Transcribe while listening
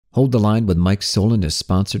Hold the Line with Mike Solon is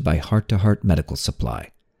sponsored by Heart to Heart Medical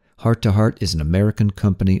Supply. Heart to Heart is an American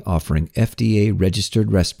company offering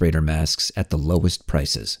FDA-registered respirator masks at the lowest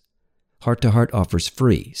prices. Heart to Heart offers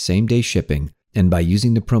free same-day shipping, and by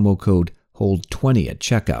using the promo code HOLD20 at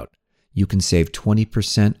checkout, you can save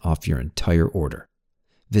 20% off your entire order.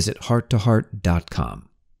 Visit hearttoheart.com.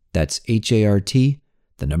 That's HART,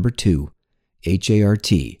 the number 2,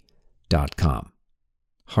 HART.com.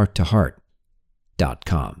 Hearttoheart.com.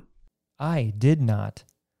 I did not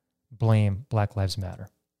blame Black Lives Matter.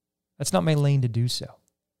 That's not my lane to do so.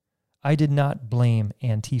 I did not blame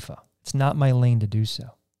Antifa. It's not my lane to do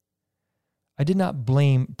so. I did not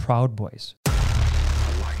blame Proud Boys. The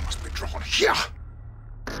line must be drawn here.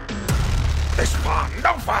 This far,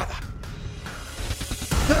 no farther.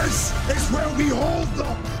 This is where we hold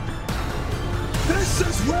them. This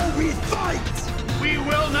is where we fight. We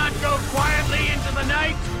will not go quietly into the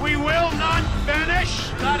night. We will not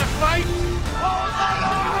vanish. Not a fight. Hold the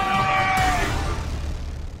line!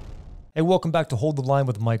 Hey, welcome back to Hold the Line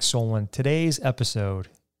with Mike Solon. Today's episode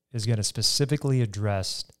is going to specifically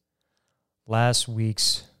address last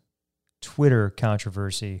week's Twitter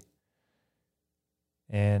controversy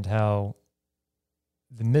and how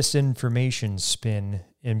the misinformation spin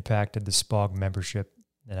impacted the SPOG membership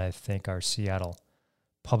and I think our Seattle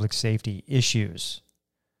public safety issues.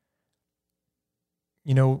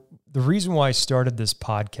 You know, the reason why I started this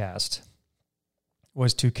podcast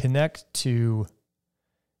was to connect to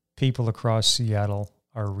people across Seattle,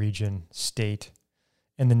 our region, state,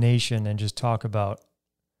 and the nation, and just talk about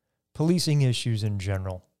policing issues in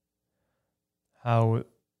general. How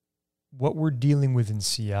what we're dealing with in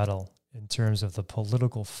Seattle in terms of the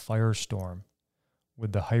political firestorm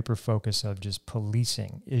with the hyper-focus of just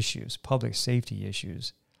policing issues, public safety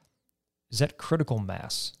issues, is at critical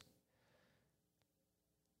mass.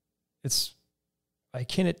 I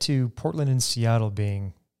akin it to Portland and Seattle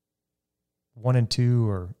being 1 and 2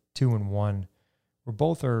 or 2 and 1, where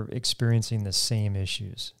both are experiencing the same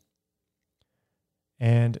issues.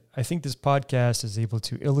 And I think this podcast is able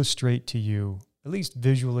to illustrate to you, at least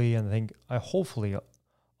visually, and I hopefully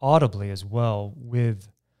audibly as well, with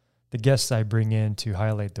the guests I bring in to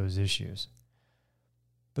highlight those issues.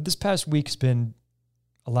 But this past week's been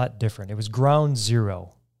a lot different. It was ground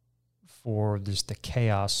zero for just the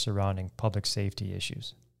chaos surrounding public safety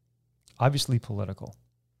issues. Obviously political.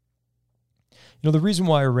 You know, the reason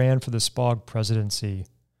why I ran for the SPOG presidency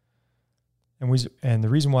and the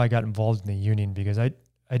reason why I got involved in the union, because I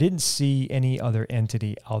didn't see any other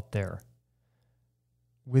entity out there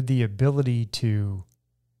with the ability to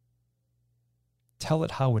tell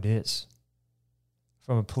it how it is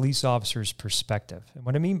from a police officer's perspective. And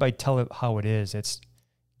what I mean by tell it how it is, it's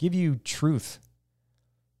give you truth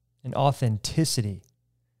and authenticity.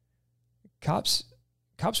 Cops,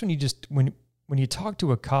 when you talk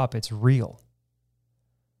to a cop, it's real.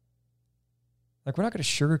 Like, we're not going to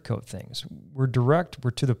sugarcoat things. We're direct,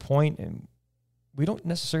 we're to the point, and we don't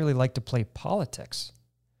necessarily like to play politics.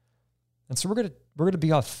 And so we're going to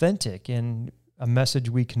be authentic in a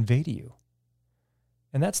message we convey to you.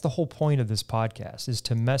 And that's the whole point of this podcast, is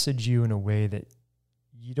to message you in a way that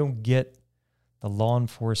you don't get the law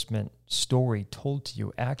enforcement story told to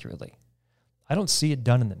you accurately. I don't see it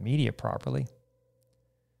done in the media properly.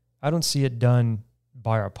 I don't see it done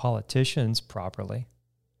by our politicians properly.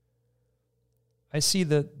 I see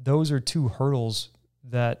that those are two hurdles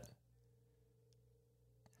that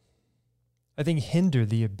I think hinder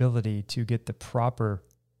the ability to get the proper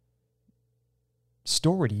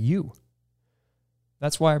story to you.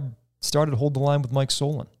 That's why I started Hold the Line with Mike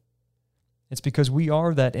Solon. It's because we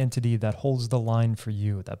are that entity that holds the line for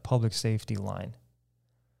you, that public safety line.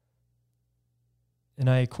 And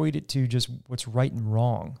I equate it to just what's right and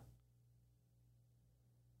wrong.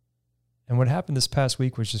 And what happened this past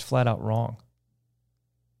week was just flat out wrong.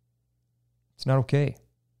 It's not okay.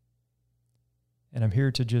 And I'm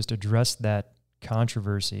here to just address that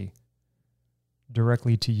controversy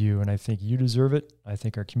directly to you. And I think you deserve it. I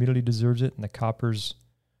think our community deserves it. And the coppers,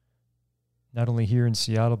 not only here in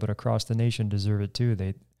Seattle, but across the nation, deserve it too.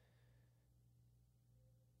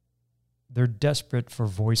 They're desperate for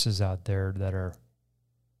voices out there that are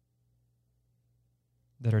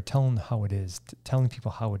telling how it is, telling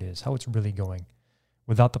people how it is, how it's really going,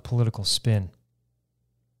 without the political spin.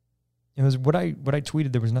 It was what I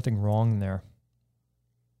tweeted. There was nothing wrong there.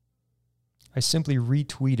 I simply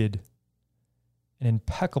retweeted an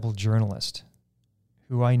impeccable journalist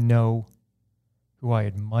who I know, who I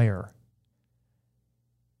admire.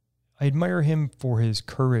 I admire him for his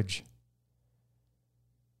courage,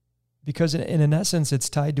 because in essence, it's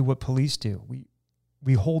tied to what police do.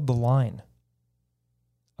 We hold the line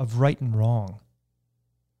of right and wrong.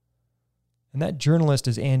 And that journalist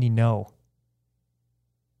is Andy Ngo.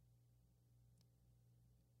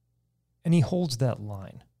 And he holds that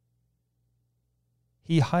line.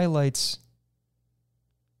 He highlights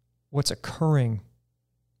what's occurring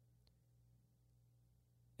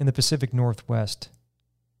in the Pacific Northwest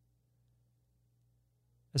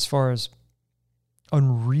as far as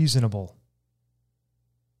unreasonable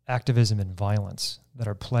activism and violence that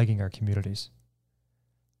are plaguing our communities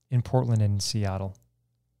in Portland and in Seattle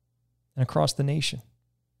and across the nation.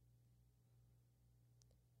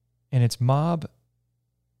 And it's mob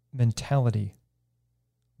mentality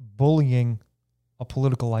bullying a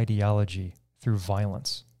political ideology through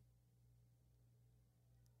violence.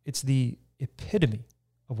 It's the epitome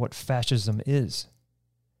of what fascism is.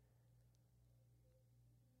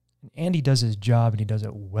 And Andy does his job, and he does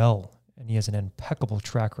it well, and he has an impeccable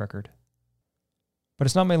track record. But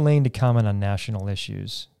it's not my lane to comment on national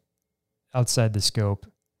issues outside the scope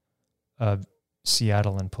of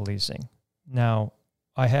Seattle and policing. Now,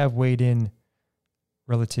 I have weighed in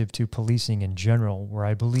relative to policing in general, where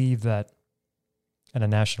I believe that, at a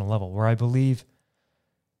national level, where I believe,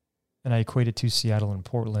 and I equate it to Seattle and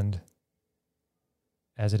Portland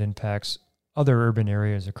as it impacts other urban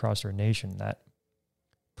areas across our nation, that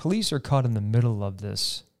police are caught in the middle of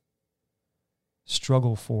this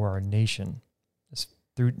struggle for our nation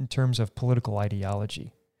in terms of political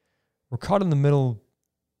ideology. We're caught in the middle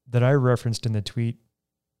that I referenced in the tweet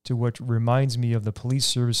to what reminds me of the police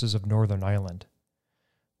services of Northern Ireland,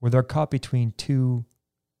 where they're caught between two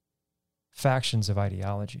factions of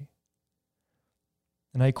ideology.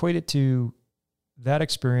 And I equate it to that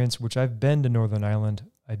experience, which I've been to Northern Ireland.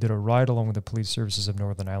 I did a ride along with the police services of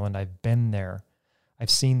Northern Ireland. I've been there. I've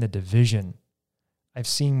seen the division. I've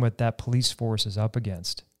seen what that police force is up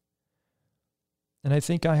against. And I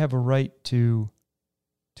think I have a right to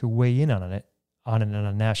weigh in on it on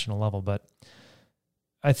a national level. But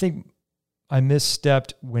I think I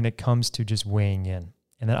misstepped when it comes to just weighing in.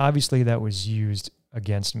 And then obviously that was used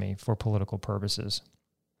against me for political purposes.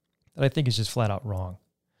 That I think is just flat out wrong.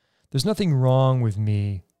 There's nothing wrong with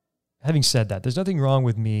me, having said that, there's nothing wrong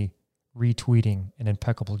with me retweeting an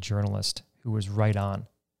impeccable journalist who was right on.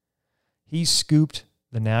 He scooped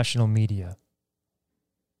the national media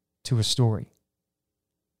to a story.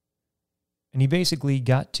 And he basically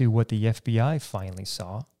got to what the FBI finally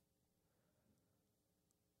saw,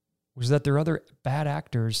 was that there are other bad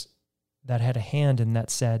actors that had a hand in that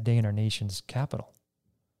sad day in our nation's capital.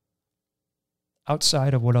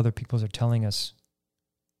 Outside of what other people are telling us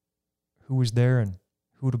who was there and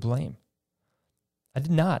who to blame. I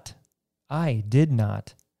did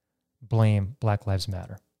not blame Black Lives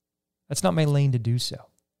Matter. That's not my lane to do so.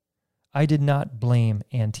 I did not blame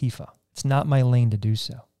Antifa. It's not my lane to do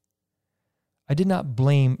so. I did not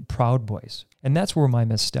blame Proud Boys. And that's where my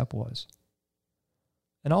misstep was.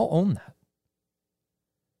 And I'll own that.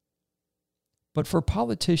 But for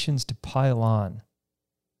politicians to pile on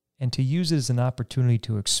and to use it as an opportunity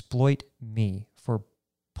to exploit me for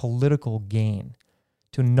political gain,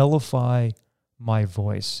 to nullify my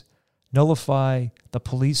voice, nullify the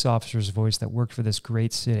police officer's voice that worked for this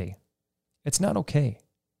great city, it's not okay.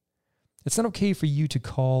 It's not okay for you to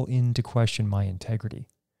call into question my integrity.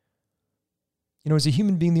 You know, as a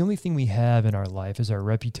human being, the only thing we have in our life is our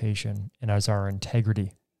reputation and as our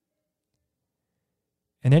integrity.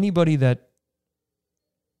 And anybody that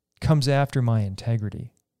comes after my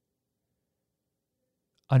integrity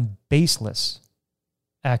on baseless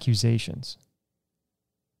accusations,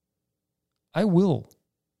 I will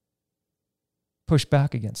push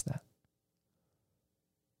back against that.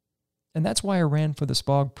 And that's why I ran for the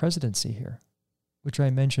SPOG presidency here, which I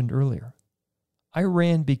mentioned earlier. I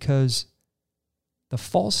ran because the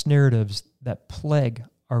false narratives that plague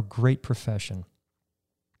our great profession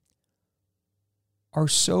are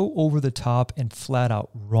so over the top and flat out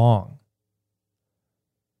wrong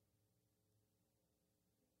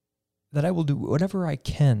that I will do whatever I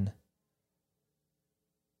can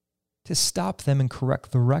to stop them and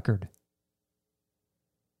correct the record.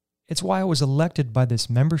 It's why I was elected by this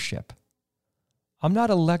membership. I'm not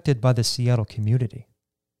elected by the Seattle community.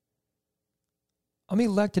 I'm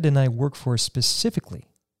elected and I work for specifically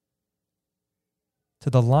to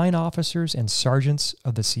the line officers and sergeants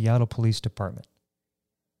of the Seattle Police Department.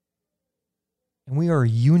 And we are a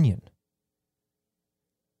union.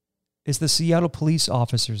 It's the Seattle Police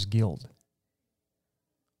Officers Guild.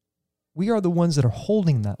 We are the ones that are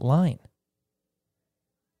holding that line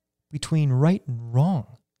between right and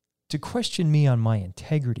wrong. To question me on my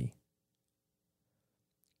integrity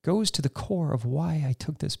goes to the core of why I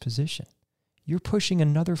took this position. You're pushing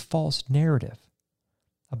another false narrative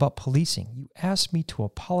about policing. You asked me to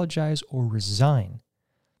apologize or resign.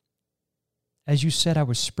 As you said, I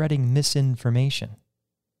was spreading misinformation.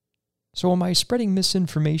 So am I spreading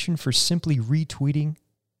misinformation for simply retweeting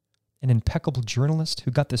an impeccable journalist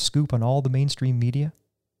who got the scoop on all the mainstream media?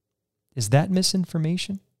 Is that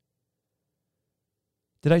misinformation?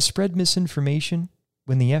 Did I spread misinformation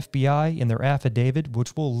when the FBI, in their affidavit,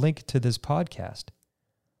 which we'll link to this podcast,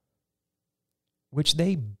 which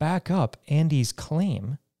they back up Andy's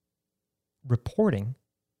claim, reporting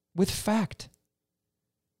with fact?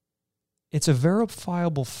 It's a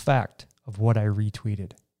verifiable fact of what I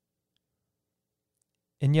retweeted.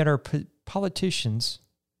 And yet our politicians,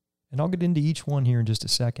 and I'll get into each one here in just a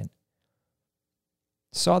second,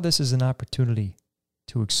 saw this as an opportunity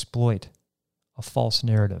to exploit a false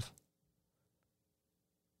narrative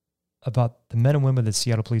about the men and women of the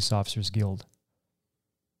Seattle Police Officers Guild.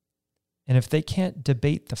 And if they can't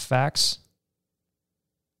debate the facts,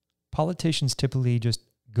 politicians typically just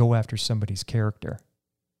go after somebody's character.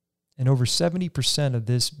 And over 70% of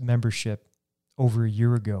this membership over a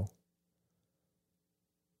year ago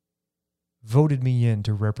voted me in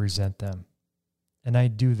to represent them. And I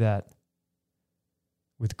do that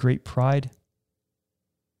with great pride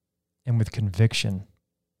and with conviction.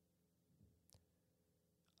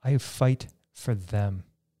 I fight for them.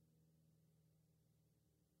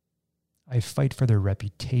 I fight for their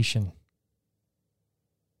reputation.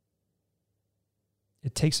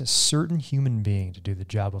 It takes a certain human being to do the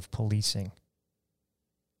job of policing,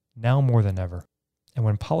 now more than ever. And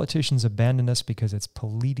when politicians abandon us because it's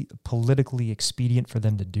politically expedient for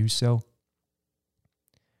them to do so,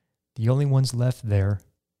 the only ones left there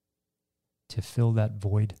to fill that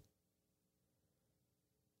void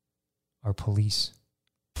are police.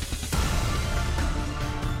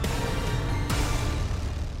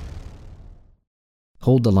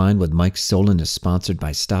 Hold the Line with Mike Solon is sponsored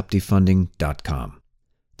by StopDefunding.com.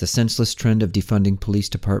 The senseless trend of defunding police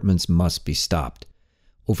departments must be stopped.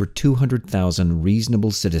 Over 200,000 reasonable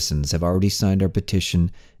citizens have already signed our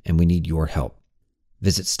petition, and we need your help.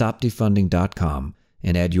 Visit StopDefunding.com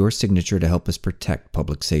and add your signature to help us protect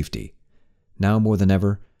public safety. Now more than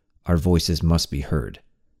ever, our voices must be heard.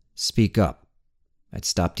 Speak up at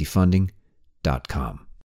StopDefunding.com.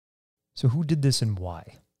 So who did this and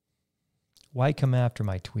why? Why come after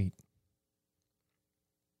my tweet?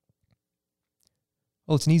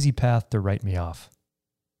 Well, it's an easy path to write me off.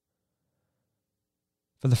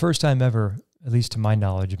 For the first time ever, at least to my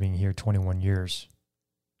knowledge of being here 21 years,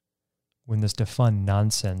 when this defund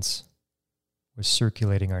nonsense was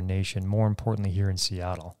circulating our nation, more importantly here in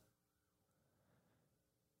Seattle,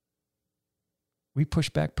 we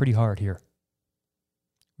pushed back pretty hard here.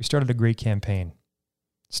 We started a great campaign,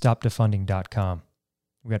 StopDefunding.com.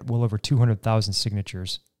 We got well over 200,000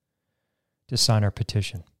 signatures to sign our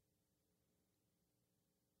petition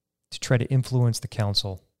to try to influence the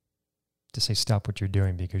council to say stop what you're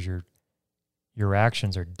doing because your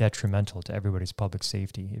actions are detrimental to everybody's public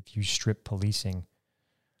safety if you strip policing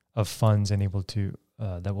of funds and able to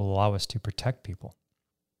that will allow us to protect people.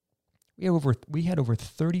 We had over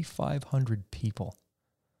 3,500 people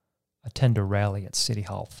attend a rally at City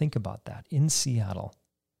Hall. Think about that, in Seattle.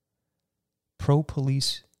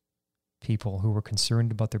 Pro-police people who were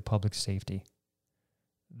concerned about their public safety,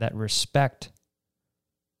 that respect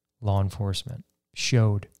law enforcement,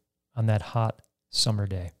 showed on that hot summer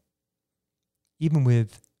day. Even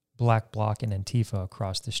with Black Bloc and Antifa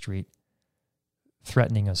across the street,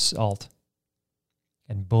 threatening assault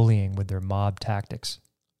and bullying with their mob tactics.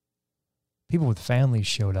 People with families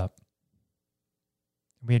showed up.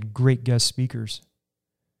 We had great guest speakers.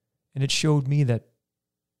 And it showed me that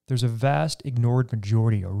there's a vast ignored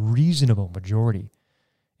majority, a reasonable majority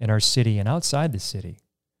in our city and outside the city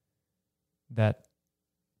that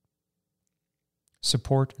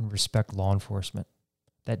support and respect law enforcement,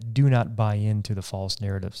 that do not buy into the false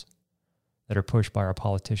narratives that are pushed by our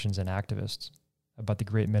politicians and activists about the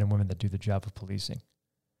great men and women that do the job of policing.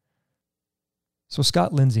 So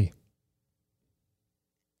Scott Lindsay.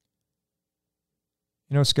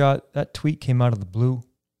 You know, Scott, that tweet came out of the blue.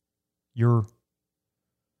 Your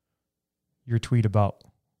tweet about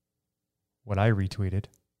what I retweeted.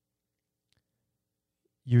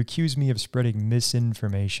 You accused me of spreading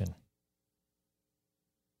misinformation.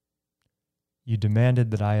 You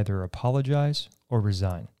demanded that I either apologize or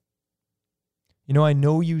resign. You know, I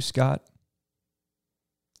know you, Scott.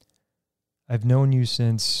 I've known you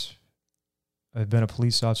since I've been a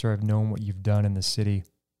police officer. I've known what you've done in the city.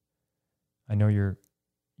 I know your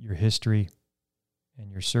history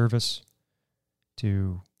and your service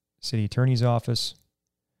to city attorney's office,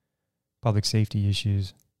 public safety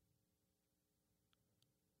issues.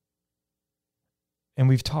 And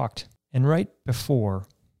we've talked. And right before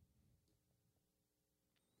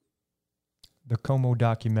the Como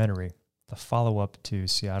documentary, the follow-up to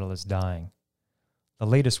Seattle is Dying, the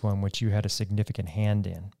latest one, which you had a significant hand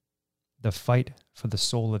in, The Fight for the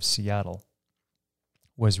Soul of Seattle,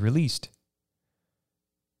 was released.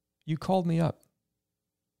 You called me up.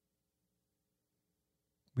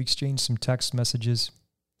 We exchanged some text messages.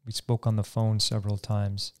 We spoke on the phone several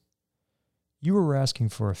times. You were asking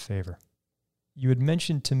for a favor. You had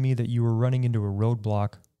mentioned to me that you were running into a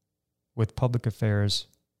roadblock with public affairs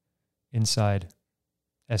inside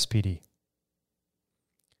SPD.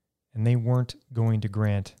 And they weren't going to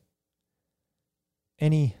grant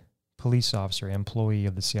any police officer, employee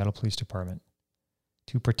of the Seattle Police Department,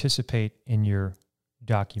 to participate in your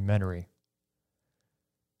documentary,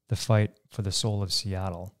 The Fight for the Soul of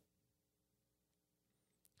Seattle.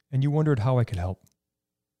 And you wondered how I could help.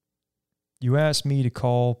 You asked me to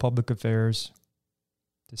call public affairs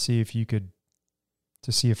to see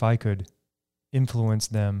if I could influence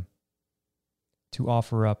them to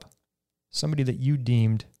offer up somebody that you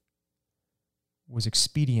deemed was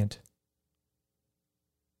expedient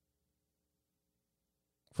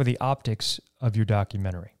for the optics of your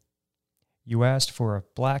documentary. You asked for a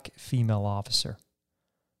black female officer,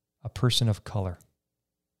 a person of color.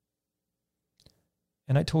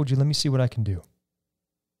 And I told you, let me see what I can do.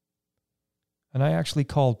 And I actually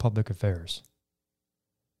called public affairs,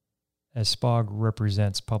 as SPOG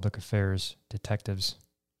represents public affairs detectives,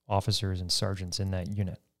 officers, and sergeants in that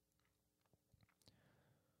unit.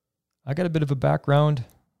 I got a bit of a background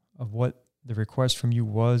of what the request from you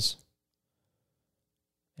was.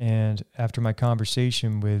 And after my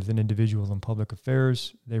conversation with an individual in public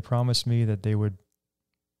affairs, they promised me that they would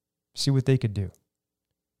see what they could do. And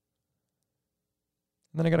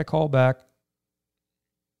then I got a call back,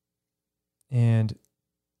 and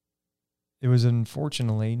it was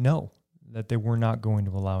unfortunately no, that they were not going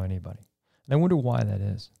to allow anybody. And I wonder why that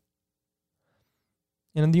is.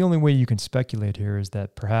 And the only way you can speculate here is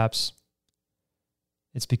that perhaps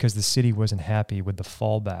it's because the city wasn't happy with the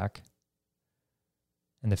fallback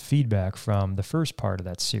and the feedback from the first part of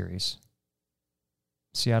that series,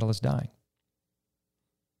 Seattle is Dying.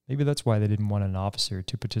 Maybe that's why they didn't want an officer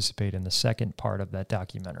to participate in the second part of that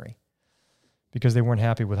documentary, because they weren't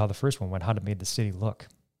happy with how the first one went, how it made the city look.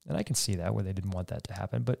 And I can see that, where they didn't want that to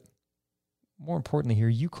happen. But more importantly here,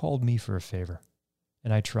 you called me for a favor,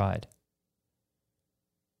 and I tried.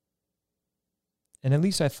 And at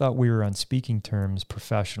least I thought we were on speaking terms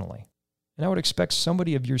professionally. And I would expect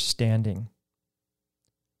somebody of your standing,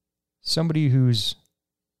 somebody who's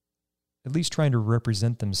at least trying to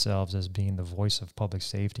represent themselves as being the voice of public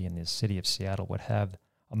safety in the city of Seattle, would have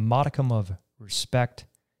a modicum of respect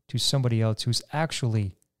to somebody else who's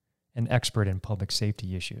actually an expert in public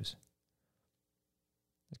safety issues.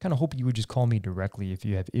 I kind of hope you would just call me directly if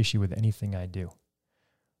you have issue with anything I do.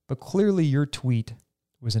 But clearly your tweet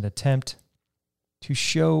was an attempt to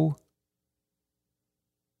show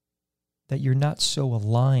that you're not so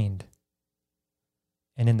aligned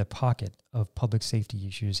and in the pocket of public safety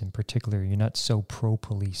issues in particular. You're not so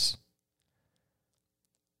pro-police.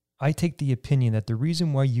 I take the opinion that the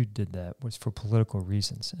reason why you did that was for political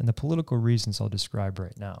reasons, and the political reasons I'll describe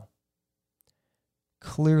right now.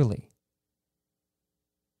 Clearly,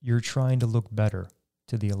 you're trying to look better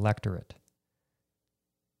to the electorate,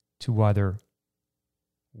 to either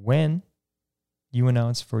when you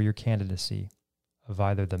announce for your candidacy of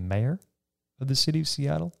either the mayor of the city of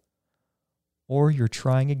Seattle, or you're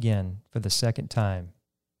trying again for the second time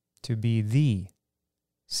to be the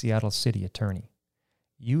Seattle City Attorney.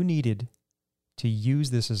 You needed to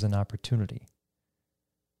use this as an opportunity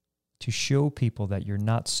to show people that you're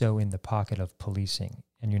not so in the pocket of policing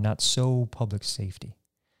and you're not so public safety,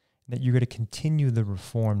 that you're going to continue the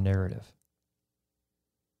reform narrative.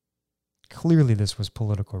 Clearly, this was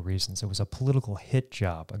political reasons. It was a political hit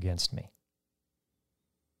job against me.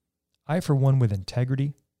 I, for one, with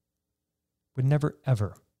integrity, would never,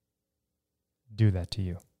 ever do that to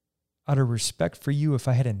you. Out of respect for you, if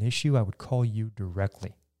I had an issue, I would call you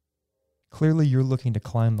directly. Clearly, you're looking to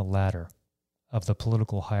climb the ladder of the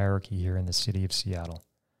political hierarchy here in the city of Seattle.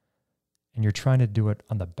 And you're trying to do it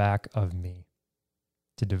on the back of me,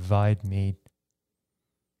 to divide me,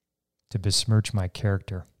 to besmirch my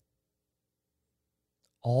character.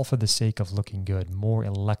 All for the sake of looking good, more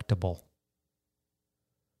electable.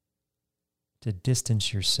 To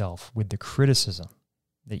distance yourself with the criticism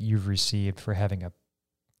that you've received for having a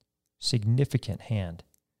significant hand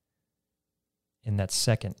in that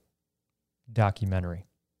second documentary,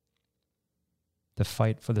 The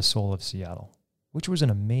Fight for the Soul of Seattle, which was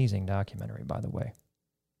an amazing documentary, by the way.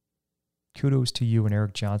 kudos to you and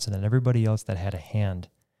Eric Johnson and everybody else that had a hand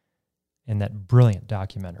in that brilliant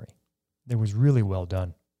documentary. It was really well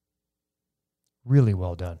done. Really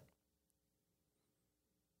well done.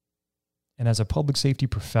 And as a public safety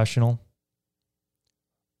professional,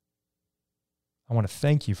 I want to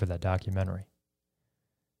thank you for that documentary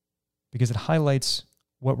because it highlights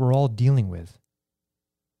what we're all dealing with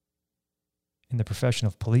in the profession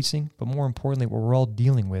of policing, but more importantly, what we're all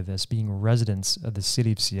dealing with as being residents of the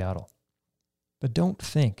city of Seattle. But don't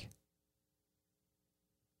think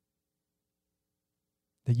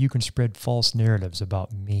that you can spread false narratives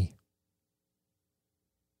about me.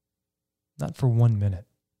 Not for 1 minute.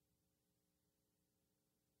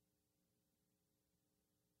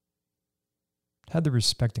 Have the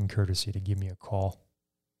respect and courtesy to give me a call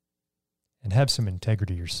and have some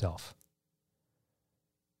integrity yourself.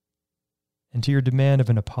 And to your demand of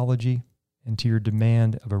an apology and to your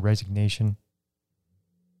demand of a resignation,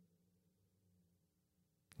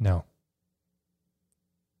 no.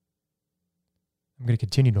 I'm going to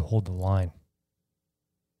continue to hold the line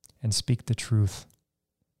and speak the truth.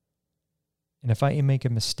 And if I make a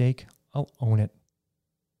mistake, I'll own it.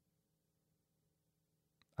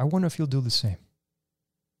 I wonder if you'll do the same.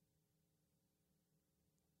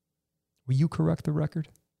 Will you correct the record?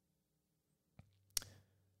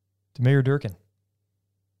 To Mayor Durkin.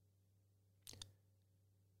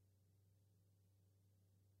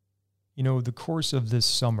 You know, the course of this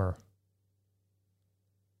summer,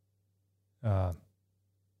 I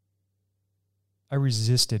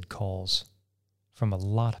resisted calls from a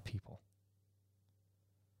lot of people.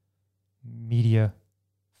 Media,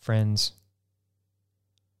 friends,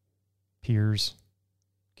 peers,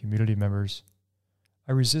 community members.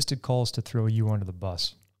 I resisted calls to throw you under the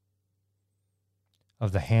bus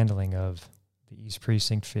of the handling of the East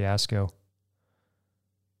Precinct fiasco,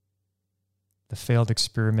 the failed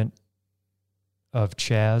experiment of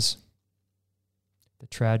Chaz, the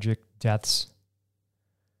tragic deaths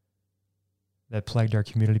that plagued our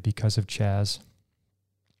community because of Chaz.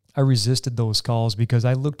 I resisted those calls because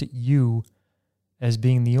I looked at you as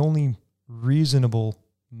being the only reasonable,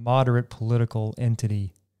 moderate political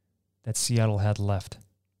entity that Seattle had left.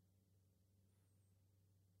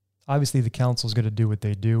 Obviously, the council's going to do what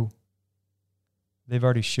they do. They've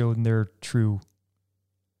already shown their true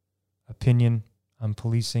opinion on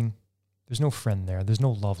policing. There's no friend there. There's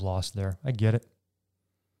no love lost there. I get it.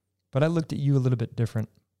 But I looked at you a little bit different.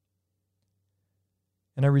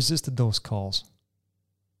 And I resisted those calls.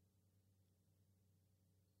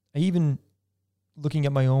 I even, looking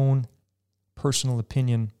at my own personal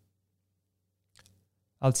opinion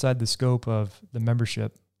outside the scope of the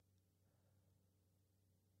membership,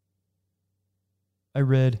 I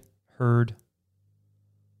read, heard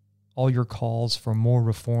all your calls for more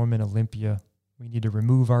reform in Olympia. We need to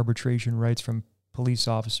remove arbitration rights from police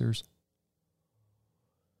officers.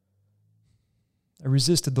 I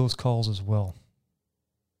resisted those calls as well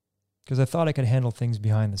because I thought I could handle things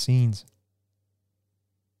behind the scenes.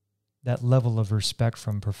 That level of respect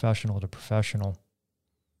from professional to professional.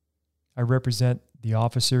 I represent the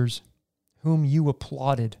officers whom you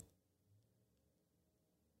applauded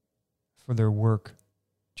for their work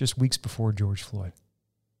just weeks before George Floyd.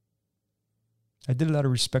 I did it out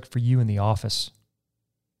of respect for you in the office,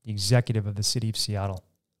 the executive of the city of Seattle.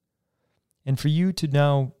 And for you to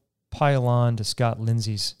now pile on to Scott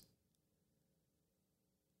Lindsay's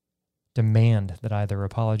demand that I either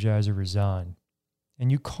apologize or resign,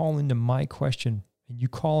 and you call into my question, and you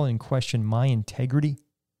call and question my integrity,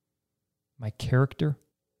 my character.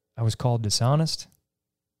 I was called dishonest,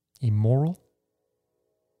 immoral,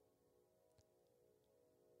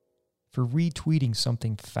 for retweeting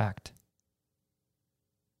something fact.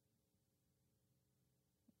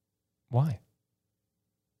 Why?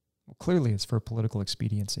 Well, clearly it's for political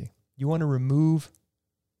expediency. You want to remove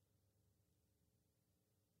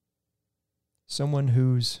someone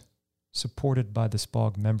who's supported by the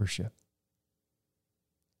SPOG membership,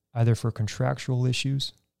 either for contractual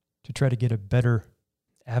issues, to try to get a better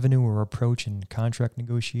avenue or approach in contract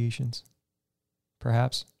negotiations,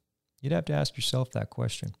 perhaps. You'd have to ask yourself that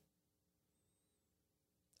question.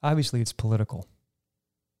 Obviously, it's political.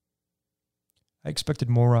 I expected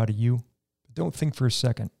more out of you, but don't think for a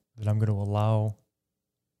second that I'm going to allow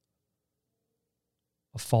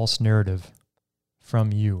a false narrative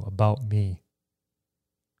from you about me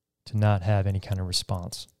to not have any kind of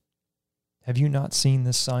response. Have you not seen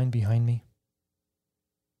this sign behind me?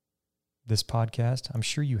 This podcast? I'm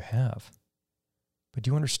sure you have. But do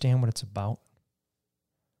you understand what it's about?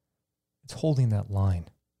 It's holding that line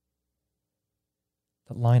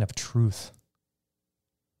of truth,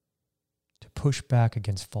 to push back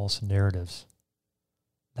against false narratives.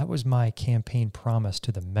 That was my campaign promise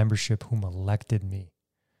to the membership whom elected me,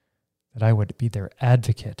 that I would be their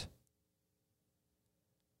advocate.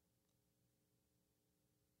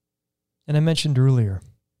 And I mentioned earlier,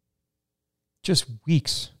 just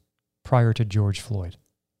weeks prior to George Floyd,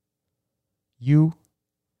 you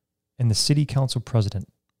and the city council president,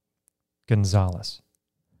 Gonzalez,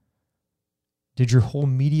 did your whole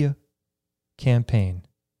media campaign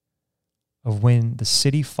of when the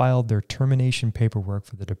city filed their termination paperwork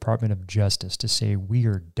for the Department of Justice to say, we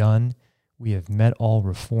are done, we have met all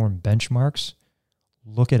reform benchmarks.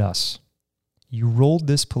 Look at us. You rolled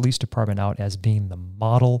this police department out as being the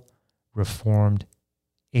model reformed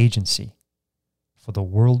agency for the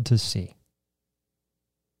world to see.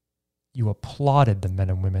 You applauded the men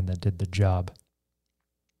and women that did the job,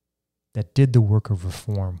 that did the work of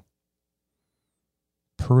reform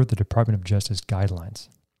per the Department of Justice guidelines.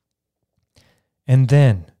 And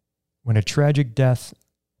then, when a tragic death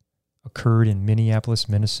occurred in Minneapolis,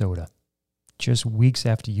 Minnesota, just weeks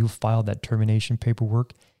after you filed that termination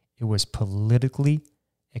paperwork, it was politically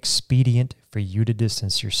expedient for you to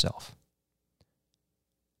distance yourself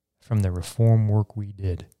from the reform work we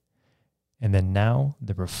did. And then now,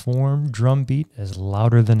 the reform drumbeat is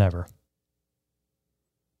louder than ever.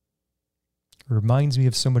 It reminds me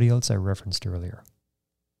of somebody else I referenced earlier.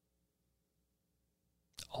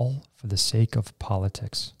 All for the sake of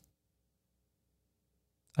politics.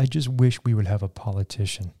 I just wish we would have a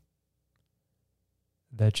politician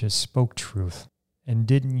that just spoke truth and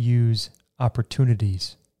didn't use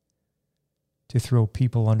opportunities to throw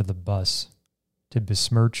people under the bus, to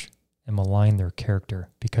besmirch and malign their character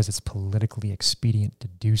because it's politically expedient to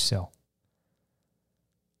do so.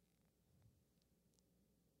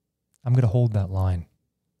 I'm going to hold that line.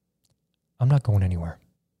 I'm not going anywhere.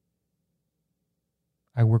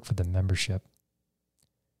 I work for the membership.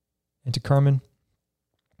 And to Carmen,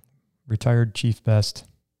 retired Chief Best,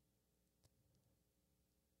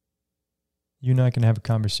 you and I can have a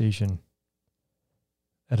conversation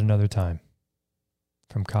at another time,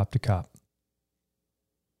 from cop to cop.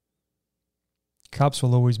 Cops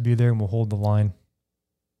will always be there and will hold the line.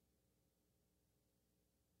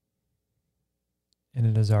 And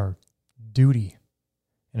it is our duty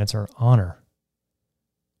and it's our honor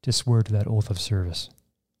to swear to that oath of service.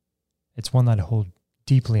 It's one that I hold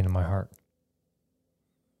deeply in my heart.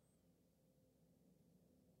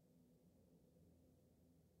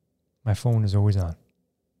 My phone is always on.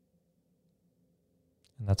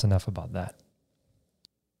 And that's enough about that.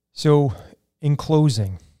 So, in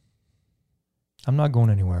closing, I'm not going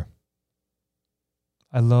anywhere.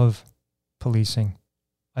 I love policing.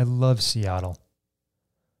 I love Seattle.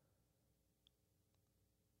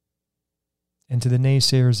 And to the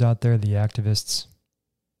naysayers out there, the activists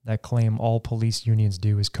that claim all police unions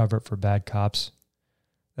do is cover up for bad cops,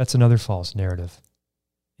 that's another false narrative.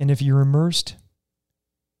 And if you're immersed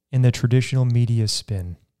in the traditional media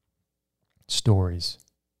spin stories,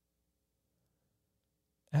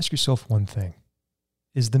 ask yourself one thing.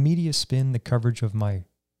 Is the media spin, the coverage of my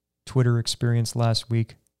Twitter experience last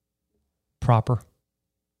week, proper?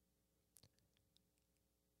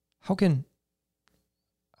 How can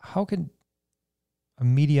a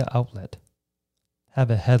media outlet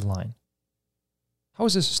have a headline? How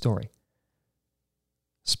is this a story?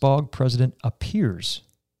 SPOG president appears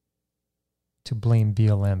to blame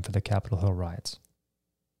BLM for the Capitol Hill riots.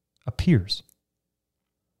 Appears.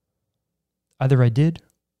 Either I did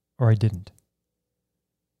or I didn't.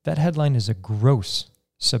 That headline is a gross,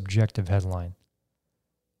 subjective headline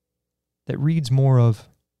that reads more of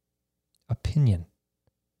opinion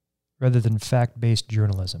rather than fact-based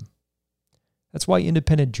journalism. That's why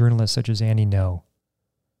independent journalists such as Annie Ngo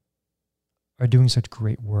are doing such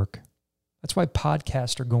great work. That's why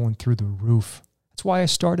podcasts are going through the roof. That's why I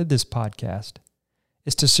started this podcast,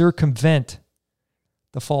 is to circumvent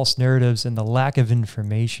the false narratives and the lack of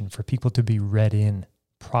information for people to be read in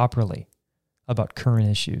properly about current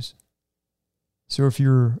issues. So if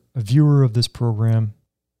you're a viewer of this program,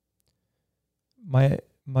 my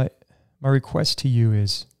request to you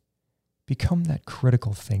is become that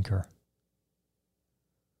critical thinker.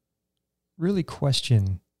 Really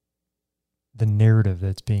question the narrative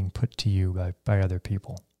that's being put to you by other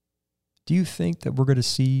people. Do you think that we're going to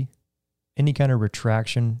see any kind of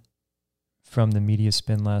retraction from the media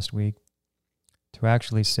spin last week to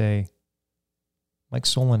actually say Mike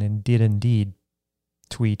Solon did indeed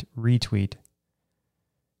retweet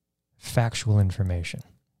factual information?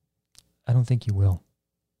 I don't think you will.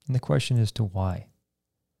 And the question is to why.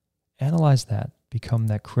 Analyze that, become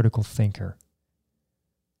that critical thinker,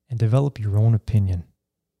 and develop your own opinion.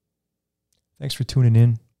 Thanks for tuning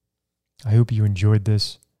in. I hope you enjoyed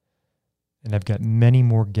this. And I've got many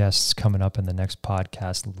more guests coming up in the next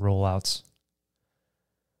podcast rollouts.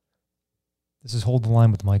 This is Hold the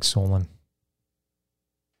Line with Mike Solon.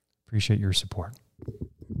 Appreciate your support.